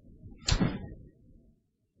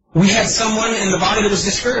 We had someone in the body that was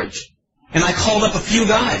discouraged. And I called up a few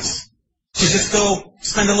guys to just go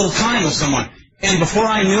spend a little time with someone. And before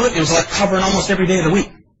I knew it, it was like covering almost every day of the week.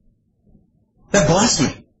 That blessed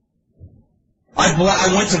me.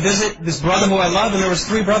 I went to visit this brother who I love, and there was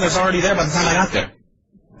 3 brothers already there by the time I got there.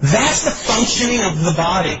 That's the functioning of the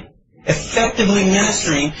body. effectively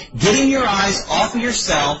ministering, getting your eyes off of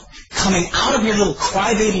yourself, coming out of your little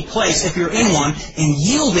crybaby place, if you're in one, and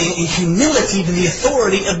yielding in humility to the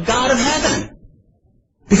authority of God of heaven.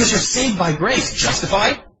 Because you're saved by grace,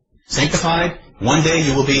 justified, sanctified. One day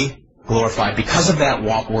you will be glorified. Because of that,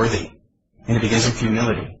 walk worthy. And it begins with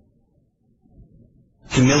humility.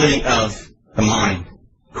 Humility of the mind,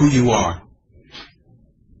 who you are.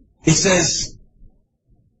 It says,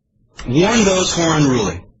 warn those who are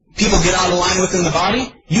unruly. People get out of line within the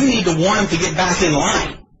body, you need to warn them to get back in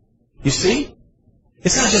line. You see?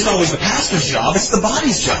 It's not just always the pastor's job, it's the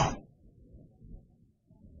body's job.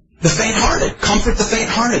 The faint-hearted, comfort the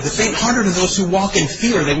faint-hearted. The faint-hearted are those who walk in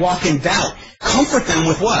fear, they walk in doubt. Comfort them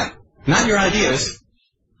with what? Not your ideas.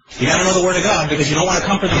 You gotta know the Word of God because you don't want to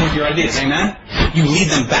comfort them with your ideas, amen? You lead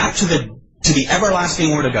them back to the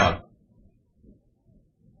everlasting Word of God.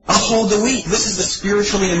 Uphold the weak. This is the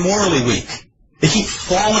spiritually and morally weak. They keep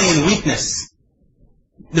falling in weakness.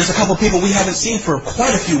 There's a couple people we haven't seen for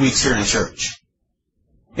quite a few weeks here in church.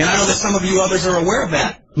 And I know that some of you others are aware of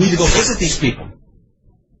that. You need to go visit these people.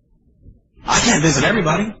 I can't visit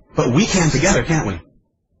everybody, but we can together, can't we?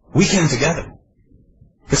 We can together.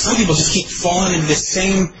 Because some people just keep falling into the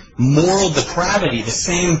same moral depravity, the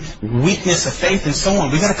same weakness of faith and so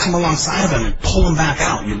on. We've got to come alongside of them and pull them back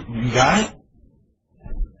out. You got it?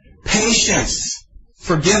 Patience,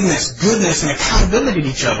 forgiveness, goodness, and accountability to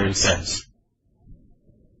each other, he says.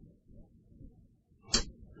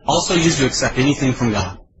 Also used to accept anything from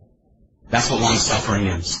God. That's what long-suffering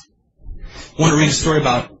is. I want to read a story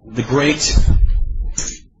about the great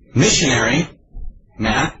missionary,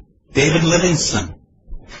 David Livingstone.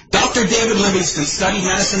 Dr. David Livingstone studied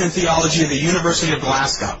medicine and theology at the University of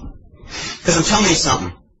Glasgow. Because I'm telling you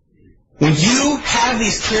something. When you have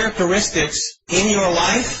these characteristics in your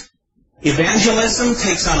life, evangelism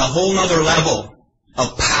takes on a whole nother level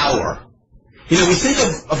of power. You know, we think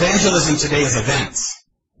of evangelism today as events,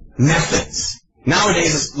 methods.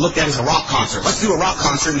 Nowadays it's looked at as a rock concert. Let's do a rock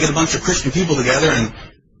concert and get a bunch of Christian people together and,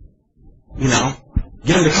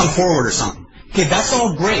 get them to come forward or something. Okay, that's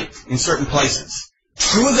all great in certain places.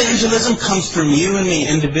 True evangelism comes from you and me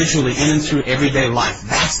individually in and through everyday life.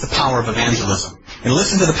 That's the power of evangelism. And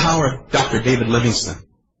listen to the power of Dr. David Livingstone.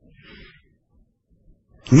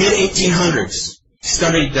 Mid-1800s,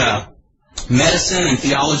 studied medicine and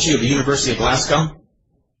theology at the University of Glasgow,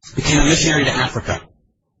 became a missionary to Africa.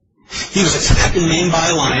 He was attacked and maimed by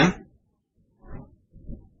a lion.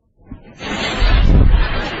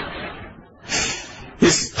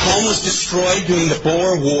 His home was destroyed during the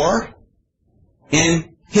Boer War,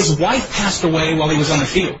 and his wife passed away while he was on the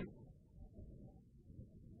field.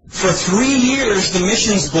 For 3 years, the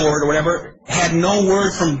missions board or whatever had no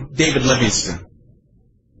word from David Livingstone.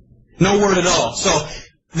 No word at all. So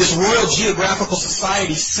this Royal Geographical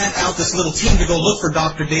Society sent out this little team to go look for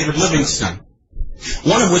Dr. David Livingstone.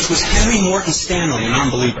 One of which was Henry Morton Stanley, an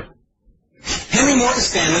unbeliever. Henry Morton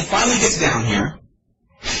Stanley finally gets down here,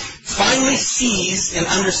 finally sees and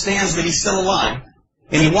understands that he's still alive,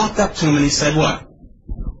 and he walked up to him and he said, what?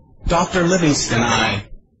 Dr. Livingstone, I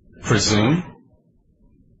presume.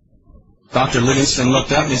 Dr. Livingstone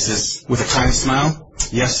looked up and he says, with a kind smile,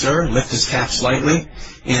 yes, sir, lift his cap slightly.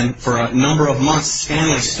 And for a number of months,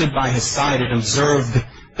 Stanley stood by his side and observed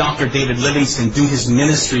Dr. David Livingstone do his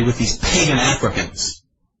ministry with these pagan Africans.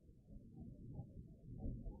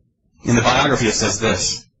 In the biography it says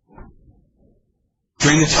this.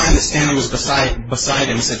 During the time that Stanley was beside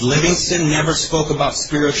him, he said, Livingstone never spoke about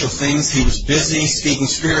spiritual things. He was busy speaking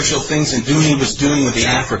spiritual things and doing what he was doing with the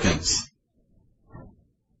Africans.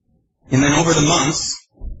 And then over the months,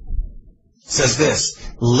 it says this,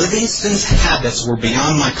 Livingstone's habits were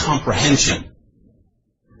beyond my comprehension.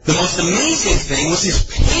 The most amazing thing was his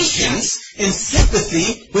patience and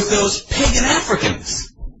sympathy with those pagan Africans.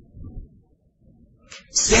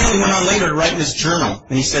 Stanley went on later to write in his journal,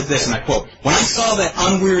 and he said this, and I quote, when I saw that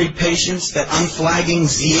unwearied patience, that unflagging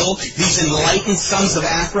zeal, these enlightened sons of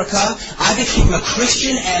Africa, I became a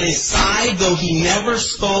Christian at his side, though he never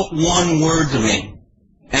spoke one word to me.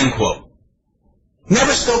 End quote.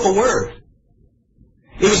 Never spoke a word.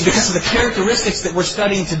 It was because of the characteristics that we're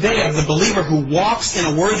studying today of the believer who walks in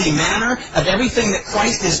a worthy manner of everything that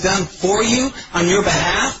Christ has done for you on your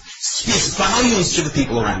behalf, speaks volumes to the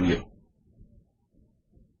people around you.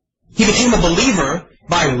 He became a believer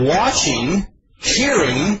by watching,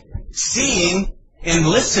 hearing, seeing, and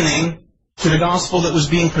listening to the gospel that was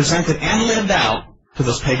being presented and lived out to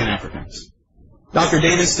those pagan Africans. Dr.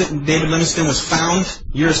 David Livingstone was found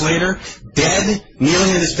years later, dead,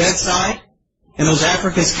 kneeling at his bedside, and those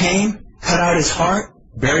Africans came, cut out his heart,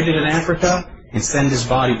 buried it in Africa, and sent his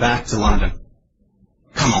body back to London.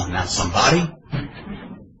 Come on now, somebody.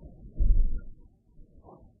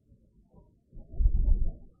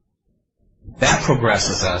 That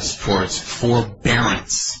progresses us towards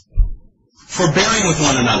forbearance. Forbearing with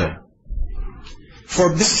one another.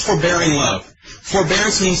 This is forbearing love.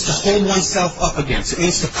 Forbearance means to hold oneself up against. It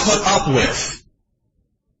means to put up with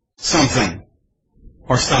something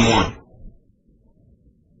or someone.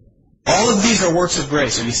 All of these are works of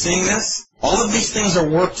grace. Are you seeing this? All of these things are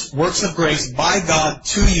works of grace by God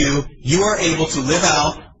to you. You are able to live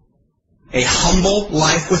out a humble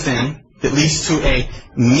life within that leads to a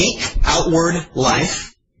meek outward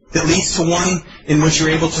life that leads to one in which you're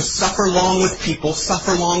able to suffer long with people,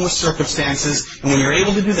 suffer long with circumstances, and when you're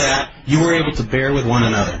able to do that, you are able to bear with one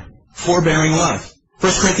another. Forbearing love.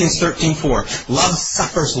 1 Corinthians 13:4. Love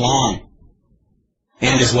suffers long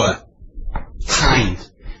and is what? Kind.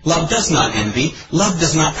 Love does not envy. Love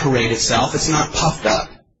does not parade itself. It's not puffed up.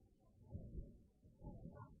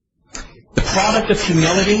 The product of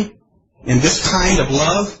humility in this kind of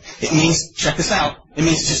love, it means, check this out, it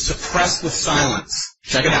means to suppress with silence.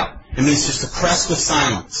 Check it out. It means to suppress with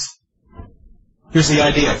silence. Here's the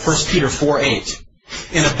idea. 1 Peter 4:8.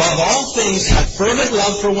 And above all things, have fervent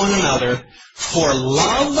love for one another, for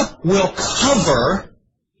love will cover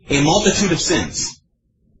a multitude of sins.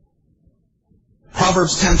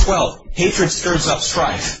 Proverbs 10:12. Hatred stirs up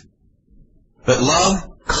strife, but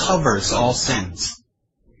love covers all sins.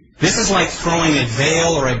 This is like throwing a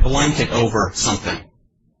veil or a blanket over something.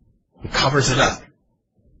 It covers it up.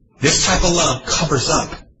 This type of love covers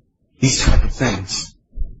up these type of things.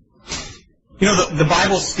 You know, the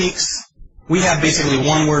Bible speaks, we have basically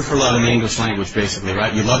one word for love in the English language, basically,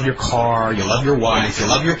 right? You love your car, you love your wife, you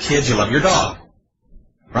love your kids, you love your dog.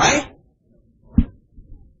 Right?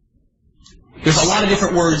 There's a lot of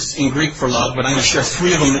different words in Greek for love, but I'm going to share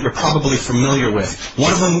three of them that you're probably familiar with.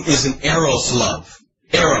 One of them is an eros love.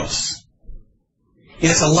 Eros.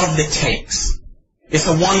 And it's a love that takes. It's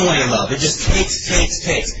a one-way love. It just takes.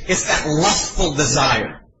 It's that lustful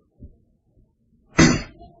desire.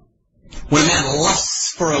 When a man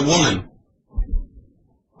lusts for a woman,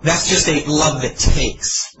 that's just a love that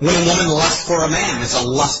takes. When a woman lusts for a man, it's a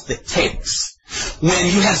lust that takes. When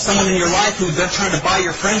you have someone in your life who they're trying to buy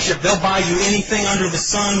your friendship, they'll buy you anything under the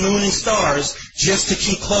sun, moon, and stars just to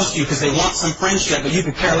keep close to you because they want some friendship, but you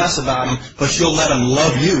could care less about them, but you'll let them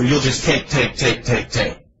love you. You'll just take.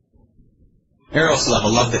 Eros love, a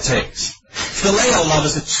love that takes. Phileo love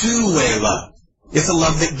is a two-way love. It's a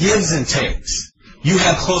love that gives and takes. You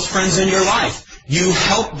have close friends in your life. You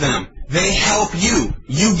help them. They help you.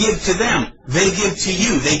 You give to them. They give to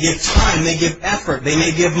you. They give time. They give effort. They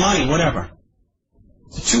may give money, whatever.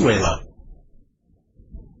 It's a two-way love.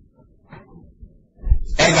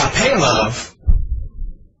 Agape love,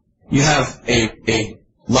 you have a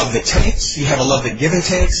love that takes, you have a love that gives and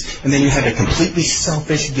takes, and then you have a completely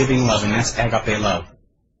selfish giving love, and that's agape love.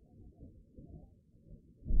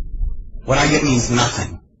 What I get means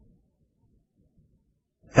nothing.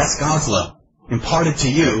 That's God's love, imparted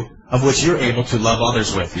to you, of which you're able to love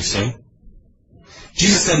others with, you see.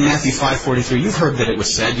 Jesus said in Matthew 5:43, you've heard that it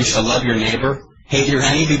was said, you shall love your neighbor, hate your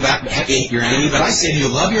enemy, but I say to you,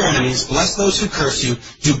 love your enemies, bless those who curse you,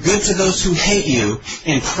 do good to those who hate you,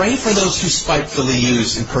 and pray for those who spitefully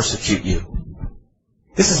use and persecute you.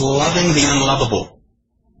 This is loving the unlovable.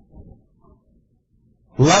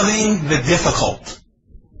 Loving the difficult.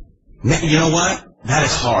 You know what? That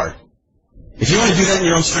is hard. If you want to do that in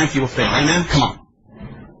your own strength, you will fail. Amen? Come on.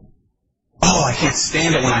 Oh, I can't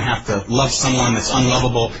stand it when I have to love someone that's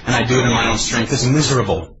unlovable and I do it in my own strength. It's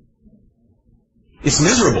miserable. It's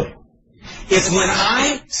miserable. It's when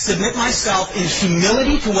I submit myself in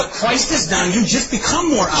humility to what Christ has done, you just become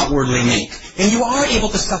more outwardly meek. And you are able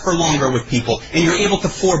to suffer longer with people. And you're able to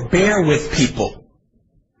forbear with people.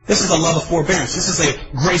 This is a love of forbearance. This is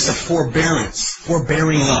a grace of forbearance.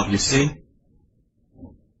 Forbearing love, you see.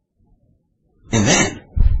 And then,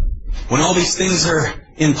 when all these things are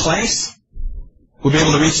in place, we'll be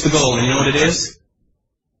able to reach the goal. And you know what it is?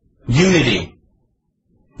 Unity.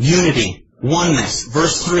 Unity. Oneness.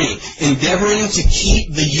 Verse 3. Endeavoring to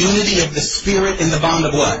keep the unity of the Spirit in the bond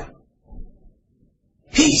of what?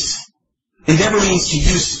 Peace. Endeavor means to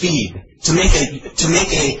use speed. To make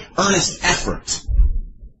a earnest effort.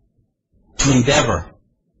 To endeavor.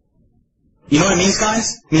 You know what it means,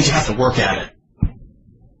 guys? It means you have to work at it.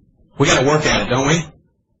 We got to work at it, don't we?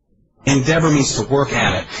 Endeavor means to work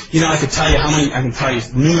at it. You know, I can tell you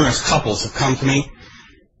numerous couples have come to me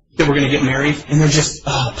that we're going to get married, and they're just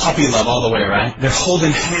puppy love all the way, right? They're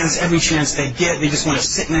holding hands every chance they get. They just want to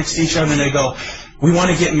sit next to each other, and they go, we want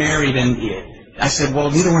to get married. And I said, well,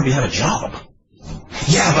 neither one of you have a job.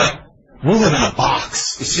 Yeah, but we'll live in a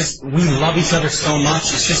box. It's just, we love each other so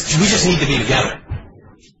much. It's just, we just need to be together.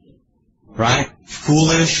 Right?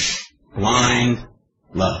 Foolish, blind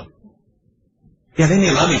love. Yeah, they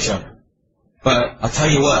may love each other. But I'll tell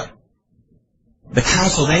you what. The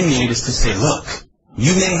counsel they need is to say, look,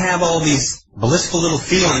 you may have all these blissful little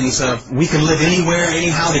feelings of we can live anywhere,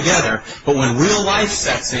 anyhow together, but when real life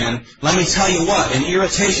sets in, let me tell you what, when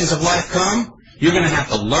irritations of life come, you're going to have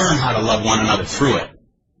to learn how to love one another through it.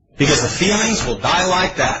 Because the feelings will die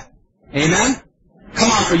like that. Amen?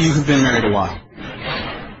 Come on for you who've been married a while.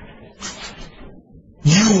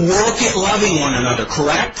 You work at loving one another,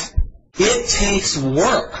 correct? It takes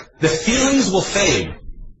work. The feelings will fade.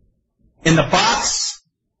 In the box,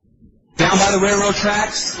 down by the railroad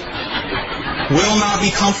tracks, will not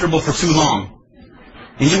be comfortable for too long.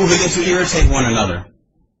 And you will begin to irritate one another.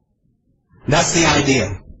 That's the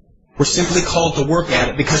idea. We're simply called to work at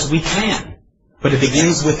it because we can. But it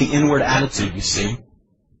begins with the inward attitude, you see.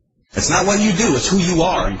 It's not what you do, it's who you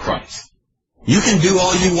are in Christ. You can do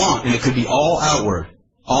all you want, and it could be all outward,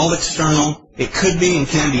 all external. It could be and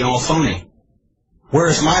can be all phony. Where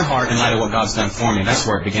is my heart in light of what God's done for me? That's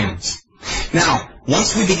where it begins. Now,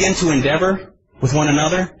 once we begin to endeavor with one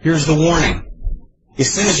another, here's the warning.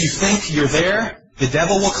 As soon as you think you're there, the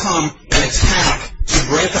devil will come and attack to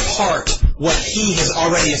break apart what he has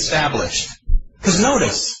already established. Because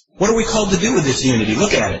notice, what are we called to do with this unity?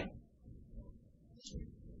 Look at it.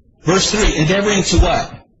 Verse 3, endeavoring to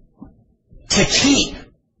what? To keep.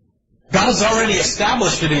 God's already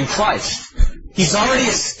established it in Christ. He's already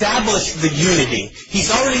established the unity.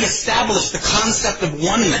 He's already established the concept of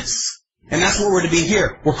oneness. And that's what we're to be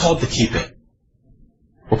here. We're called to keep it.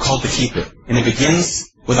 We're called to keep it. And it begins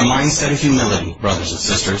with a mindset of humility, brothers and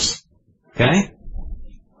sisters. Okay?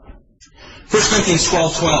 1 Corinthians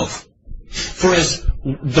 12:12. For as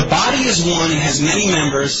the body is one and has many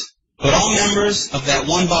members, but all members of that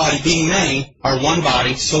one body, being many, are one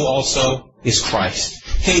body, so also is Christ.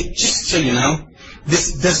 Hey, just so you know,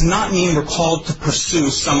 this does not mean we're called to pursue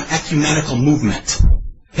some ecumenical movement.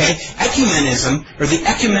 Okay? Ecumenism, or the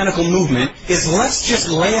ecumenical movement, is let's just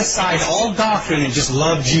lay aside all doctrine and just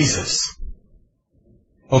love Jesus.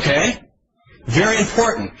 Okay? Very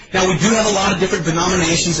important. Now, we do have a lot of different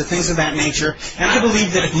denominations and things of that nature, and I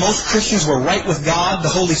believe that if most Christians were right with God, the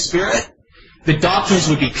Holy Spirit, the doctrines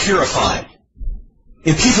would be purified.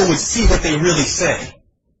 And people would see what they really say,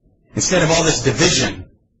 instead of all this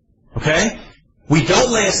division. Okay? We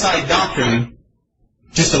don't lay aside doctrine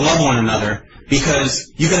just to love one another,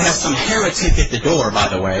 because you can have some heretic at the door, by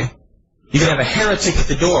the way. You can have a heretic at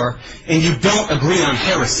the door, and you don't agree on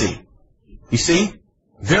heresy. You see?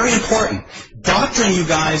 Very important. Doctrine, you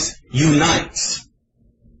guys, unites.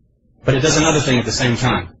 But it does another thing at the same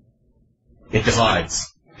time. It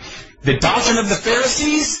divides. The doctrine of the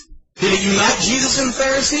Pharisees, did it unite Jesus and the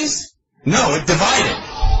Pharisees? No, it divided.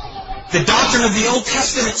 The doctrine of the Old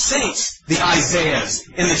Testament saints, the Isaiahs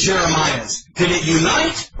and the Jeremiahs, did it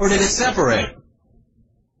unite or did it separate?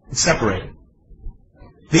 It separated.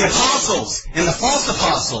 The apostles and the false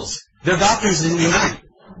apostles, their doctrines didn't unite.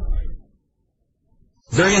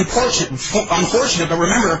 Very unfortunate, but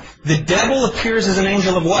remember, the devil appears as an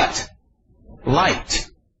angel of what? Light.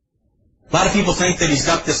 A lot of people think that he's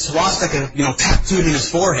got this swastika, tattooed in his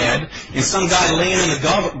forehead, and some guy laying in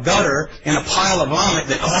the gutter in a pile of vomit,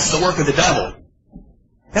 that, that's the work of the devil.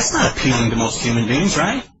 That's not appealing to most human beings,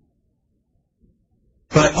 right?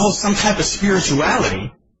 But, some type of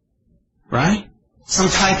spirituality, right? Some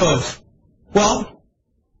type of,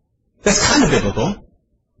 that's kind of biblical.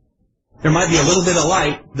 There might be a little bit of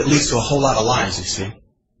light that leads to a whole lot of lies, you see.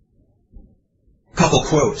 A couple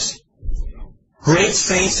quotes. Great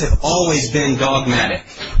saints have always been dogmatic.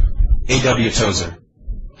 A.W. Tozer.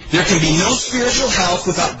 There can be no spiritual health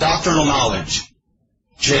without doctrinal knowledge.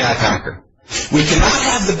 J.I. Packer. We cannot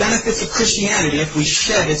have the benefits of Christianity if we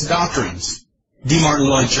shed its doctrines. D. Martin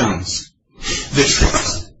Lloyd-Jones.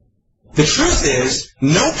 The truth is,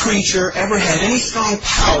 no preacher ever had any strong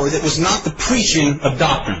power that was not the preaching of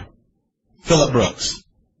doctrine. Philip Brooks.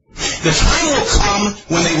 The time will come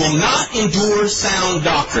when they will not endure sound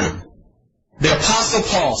doctrine. The Apostle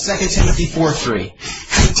Paul, 2 Timothy 4:3.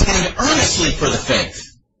 Contend earnestly for the faith.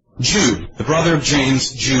 Jude, the brother of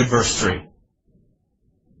James, Jude, verse 3.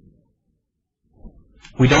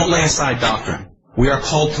 We don't lay aside doctrine. We are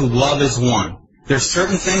called to love as one. There's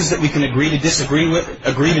certain things that we can agree to disagree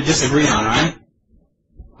on, right?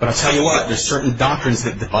 But I'll tell you what, there's certain doctrines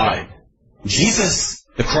that divide. Jesus,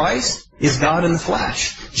 the Christ, is God in the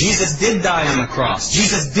flesh. Jesus did die on the cross.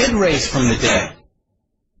 Jesus did raise from the dead.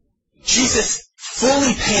 Jesus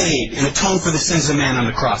fully paid and atoned for the sins of man on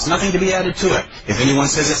the cross. Nothing to be added to it. If anyone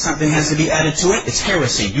says that something has to be added to it, it's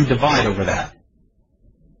heresy. You divide over that.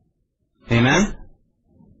 Amen?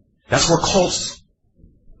 That's where cults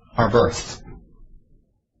are birthed.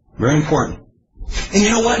 Very important. And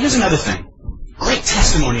you know what? Here's another thing. Great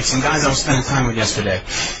testimony of some guys I was spending time with yesterday.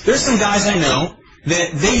 There's some guys I know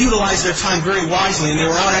that they utilized their time very wisely, and they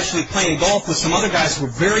were out actually playing golf with some other guys who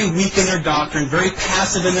were very weak in their doctrine, very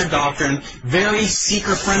passive in their doctrine, very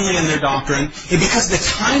seeker-friendly in their doctrine. And because the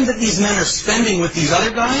time that these men are spending with these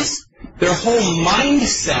other guys, their whole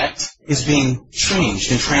mindset is being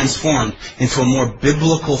changed and transformed into a more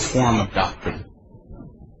biblical form of doctrine.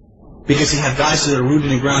 Because you have guys that are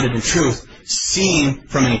rooted and grounded in truth, seeing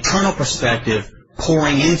from an eternal perspective,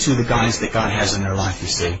 pouring into the guys that God has in their life, you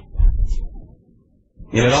see.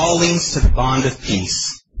 Yet it all leads to the bond of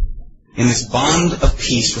peace. And this bond of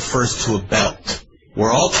peace refers to a belt.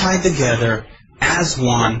 We're all tied together as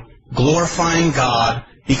one, glorifying God,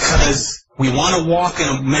 because we want to walk in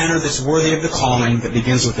a manner that's worthy of the calling, that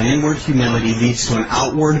begins with an inward humility, leads to an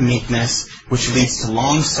outward meekness, which leads to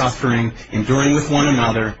long-suffering, enduring with one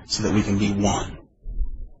another, so that we can be one.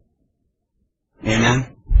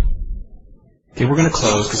 Amen? Okay, we're going to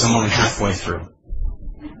close because I'm only halfway through.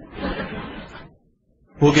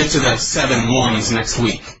 We'll get to the 7 ones next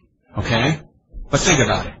week. Okay? But think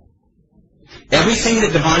about it. Everything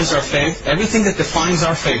that defines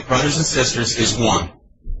our faith, brothers and sisters, is one.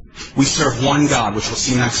 We serve one God, which we'll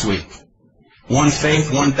see next week. One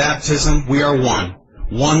faith, one baptism, we are one.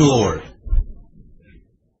 One Lord.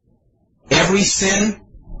 Every sin,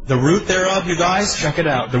 the root thereof, you guys, check it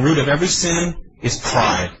out. The root of every sin is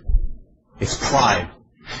pride. It's pride.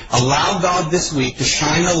 Allow God this week to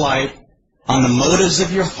shine the light on the motives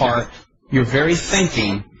of your heart, your very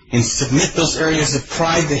thinking, and submit those areas of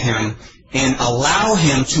pride to Him, and allow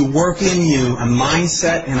Him to work in you a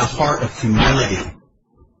mindset and a heart of humility.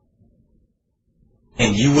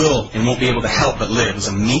 And you will and won't be able to help but live as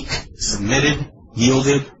a meek, submitted,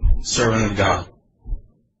 yielded servant of God.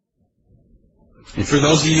 And for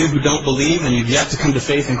those of you who don't believe and you've yet to come to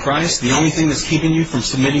faith in Christ, the only thing that's keeping you from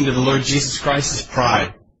submitting to the Lord Jesus Christ is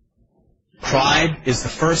pride. Pride is the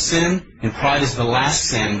first sin, and pride is the last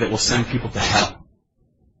sin that will send people to hell.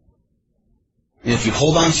 And if you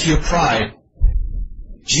hold on to your pride,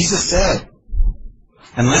 Jesus said,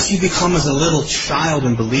 unless you become as a little child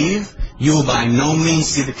and believe, you will by no means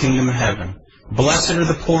see the kingdom of heaven. Blessed are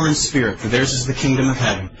the poor in spirit, for theirs is the kingdom of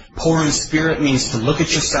heaven. Poor in spirit means to look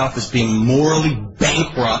at yourself as being morally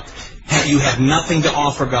bankrupt. You have nothing to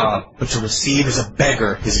offer God, but to receive as a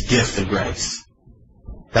beggar His gift of grace.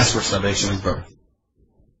 That's where salvation is birthed.